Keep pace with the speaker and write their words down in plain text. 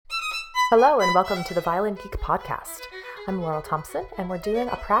Hello and welcome to the Violin Geek Podcast. I'm Laurel Thompson and we're doing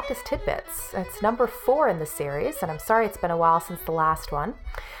a practice Tidbits. It's number 4 in the series, and I'm sorry it's been a while since the last one.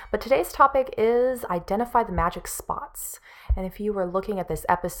 But today's topic is identify the magic spots. And if you were looking at this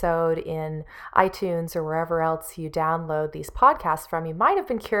episode in iTunes or wherever else you download these podcasts from, you might have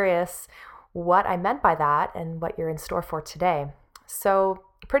been curious what I meant by that and what you're in store for today. So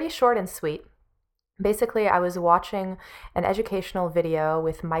pretty short and sweet. Basically, I was watching an educational video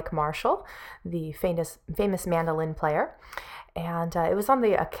with Mike Marshall, the famous mandolin player, and it was on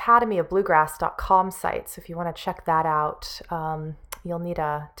the academyofbluegrass.com site. So if you want to check that out, you'll need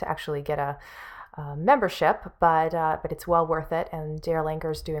to actually get a membership, but it's well worth it. And Dare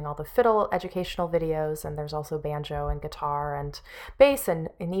Langer's doing all the fiddle educational videos, and there's also banjo and guitar and bass and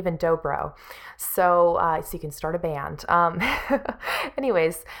even dobro. So you can start a band.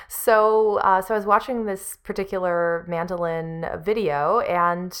 Anyways, so I was watching this particular mandolin video,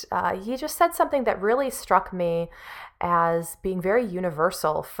 and he just said something that really struck me as being very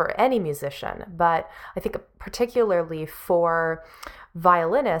universal for any musician, but I think particularly for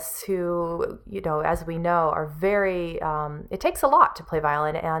violinists who, as we know, are very, it takes a lot to play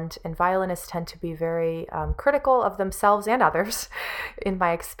violin, and violinists tend to be very critical of themselves and others, in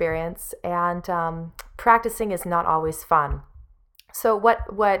my experience, and practicing is not always fun. So what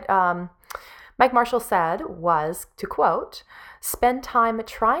Mike Marshall said was, to quote, "Spend time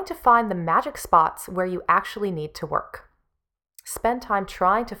trying to find the magic spots where you actually need to work." Spend time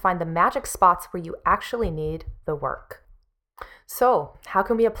trying to find the magic spots where you actually need the work. So how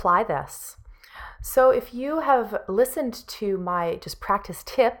can we apply this? So if you have listened to my Just Practice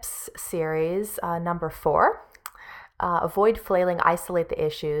Tips series, number 4, Avoid Flailing, Isolate the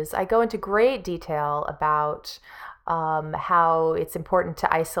Issues, I go into great detail about how it's important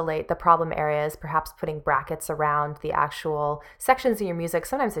to isolate the problem areas, perhaps putting brackets around the actual sections in your music.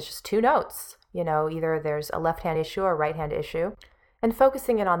 Sometimes it's just 2 notes, either there's a left-hand issue or a right-hand issue, and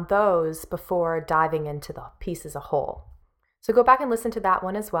focusing in on those before diving into the piece as a whole. So go back and listen to that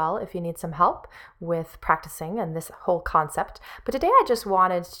one as well if you need some help with practicing and this whole concept. But today I just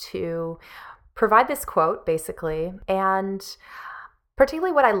wanted to provide this quote, basically, and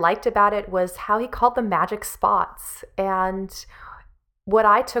particularly what I liked about it was how he called them magic spots. And what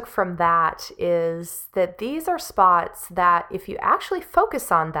I took from that is that these are spots that if you actually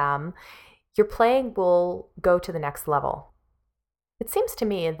focus on them, your playing will go to the next level. It seems to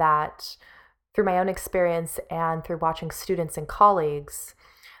me that through my own experience and through watching students and colleagues,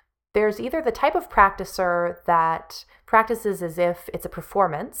 there's either the type of practicer that practices as if it's a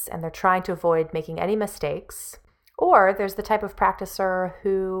performance and they're trying to avoid making any mistakes, or there's the type of practicer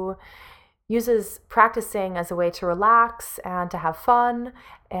who uses practicing as a way to relax and to have fun,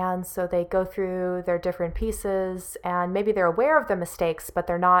 and so they go through their different pieces and maybe they're aware of the mistakes, but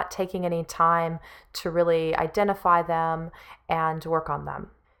they're not taking any time to really identify them and work on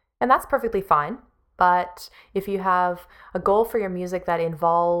them. And that's perfectly fine, but if you have a goal for your music that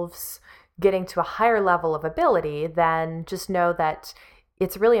involves getting to a higher level of ability, then just know that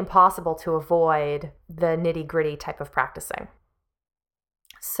it's really impossible to avoid the nitty-gritty type of practicing.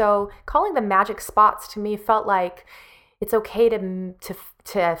 So calling them magic spots to me felt like it's okay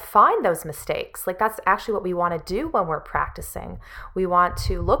to find those mistakes. Like that's actually what we want to do when we're practicing. We want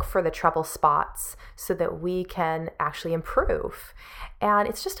to look for the trouble spots so that we can actually improve. And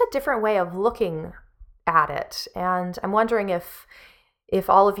it's just a different way of looking at it. And I'm wondering if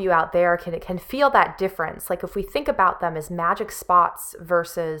all of you out there can feel that difference. Like if we think about them as magic spots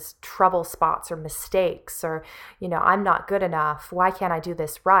versus trouble spots or mistakes or, I'm not good enough, why can't I do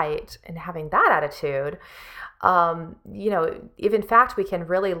this right? And having that attitude, if in fact we can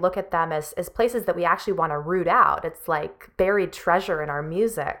really look at them as places that we actually want to root out. It's like buried treasure in our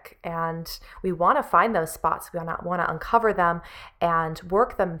music, and we want to find those spots. We want to uncover them and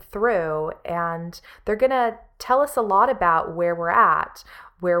work them through, and they're going to tell us a lot about where we're at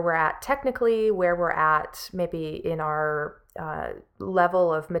technically, where we're at maybe in our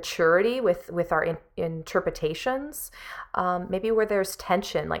level of maturity with our interpretations, maybe where there's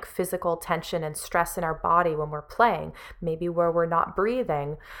tension, like physical tension and stress in our body when we're playing, maybe where we're not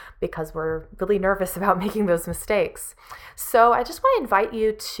breathing because we're really nervous about making those mistakes. So I just want to invite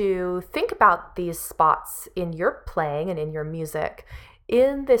you to think about these spots in your playing and in your music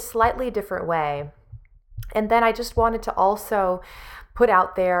in this slightly different way. And then I just wanted to also put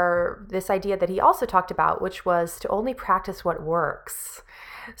out there this idea that he also talked about, which was to only practice what works.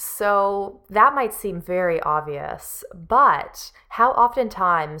 So that might seem very obvious, but how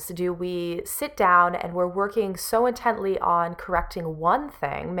oftentimes do we sit down and we're working so intently on correcting one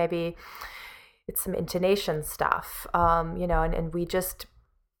thing, maybe it's some intonation stuff, and we just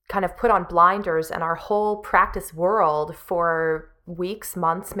kind of put on blinders and our whole practice world for weeks,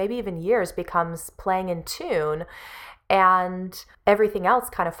 months, maybe even years becomes playing in tune, and everything else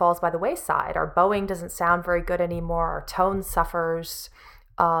kind of falls by the wayside. Our bowing doesn't sound very good anymore. Our tone suffers.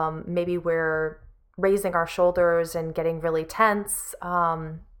 Maybe we're raising our shoulders and getting really tense.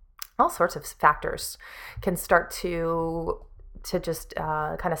 All sorts of factors can start to just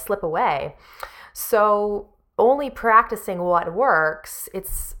kind of slip away. So only practicing what works,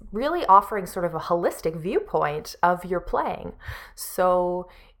 it's really offering sort of a holistic viewpoint of your playing. So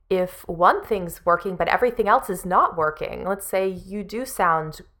if one thing's working but everything else is not working, let's say you do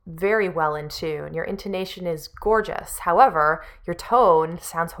sound very well in tune, your intonation is gorgeous, however, your tone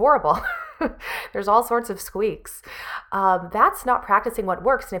sounds horrible. There's all sorts of squeaks. That's not practicing what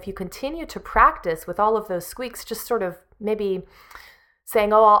works. And if you continue to practice with all of those squeaks, just sort of maybe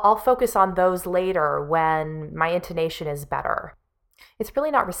saying, oh, I'll focus on those later when my intonation is better, it's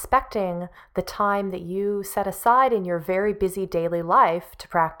really not respecting the time that you set aside in your very busy daily life to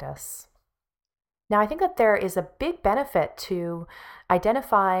practice. Now, I think that there is a big benefit to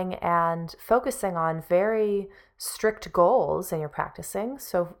identifying and focusing on very strict goals in your practicing.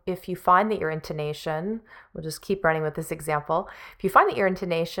 So if you find that your intonation, we'll just keep running with this example, if you find that your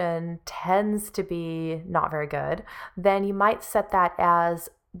intonation tends to be not very good, then you might set that as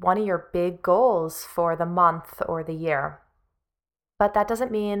one of your big goals for the month or the year. But that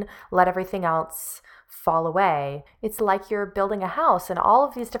doesn't mean let everything else fall away. It's like you're building a house, and all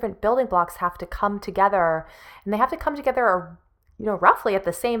of these different building blocks have to come together, and they have to come together, roughly at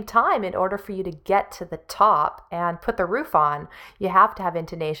the same time in order for you to get to the top and put the roof on. You have to have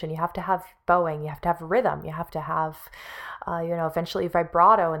intonation, you have to have bowing, you have to have rhythm, you have to have, eventually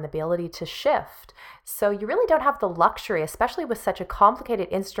vibrato and the ability to shift. So you really don't have the luxury, especially with such a complicated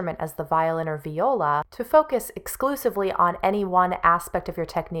instrument as the violin or viola, to focus exclusively on any one aspect of your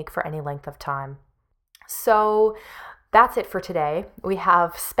technique for any length of time. So that's it for today. We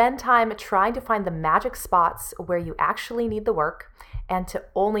have spent time trying to find the magic spots where you actually need the work and to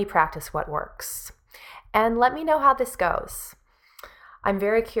only practice what works. And let me know how this goes. I'm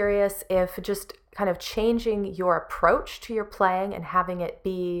very curious if just kind of changing your approach to your playing and having it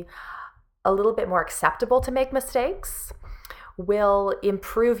be a little bit more acceptable to make mistakes will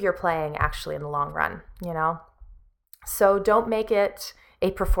improve your playing actually in the long run, So don't make it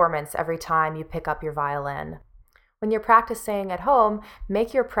a performance every time you pick up your violin. When you're practicing at home,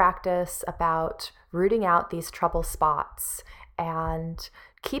 make your practice about rooting out these trouble spots and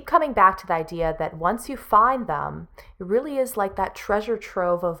keep coming back to the idea that once you find them, it really is like that treasure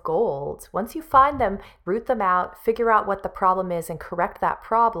trove of gold. Once you find them, root them out, figure out what the problem is and correct that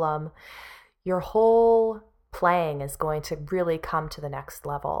problem, your whole playing is going to really come to the next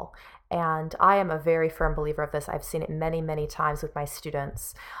level. And I am a very firm believer of this. I've seen it many, many times with my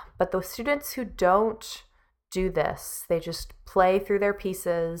students. But those students who don't do this, they just play through their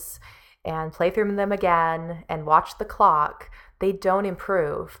pieces and play through them again and watch the clock, they don't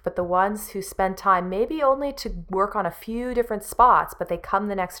improve. But the ones who spend time maybe only to work on a few different spots, but they come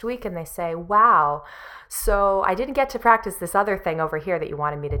the next week and they say, wow, so I didn't get to practice this other thing over here that you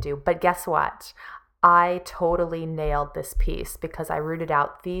wanted me to do, but guess what? I totally nailed this piece because I rooted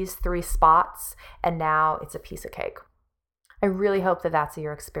out these 3 spots and now it's a piece of cake. I really hope that that's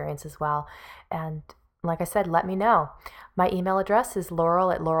your experience as well. And like I said, let me know. My email address is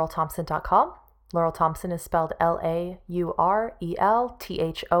laurel@laurelthompson.com. Laurel Thompson is spelled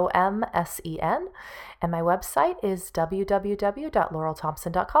LaurelThompson. And my website is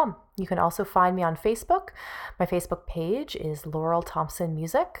www.laurelthompson.com. You can also find me on Facebook. My Facebook page is Laurel Thompson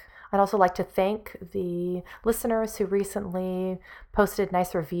Music. I'd also like to thank the listeners who recently posted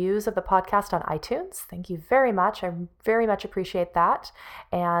nice reviews of the podcast on iTunes. Thank you very much. I very much appreciate that.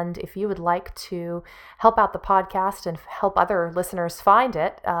 And if you would like to help out the podcast and help other listeners find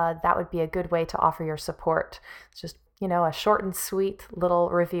it, that would be a good way to offer your support. It's just, a short and sweet little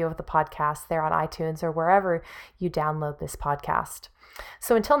review of the podcast there on iTunes or wherever you download this podcast.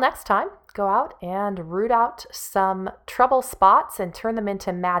 So until next time, go out and root out some trouble spots and turn them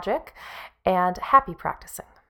into magic, and happy practicing.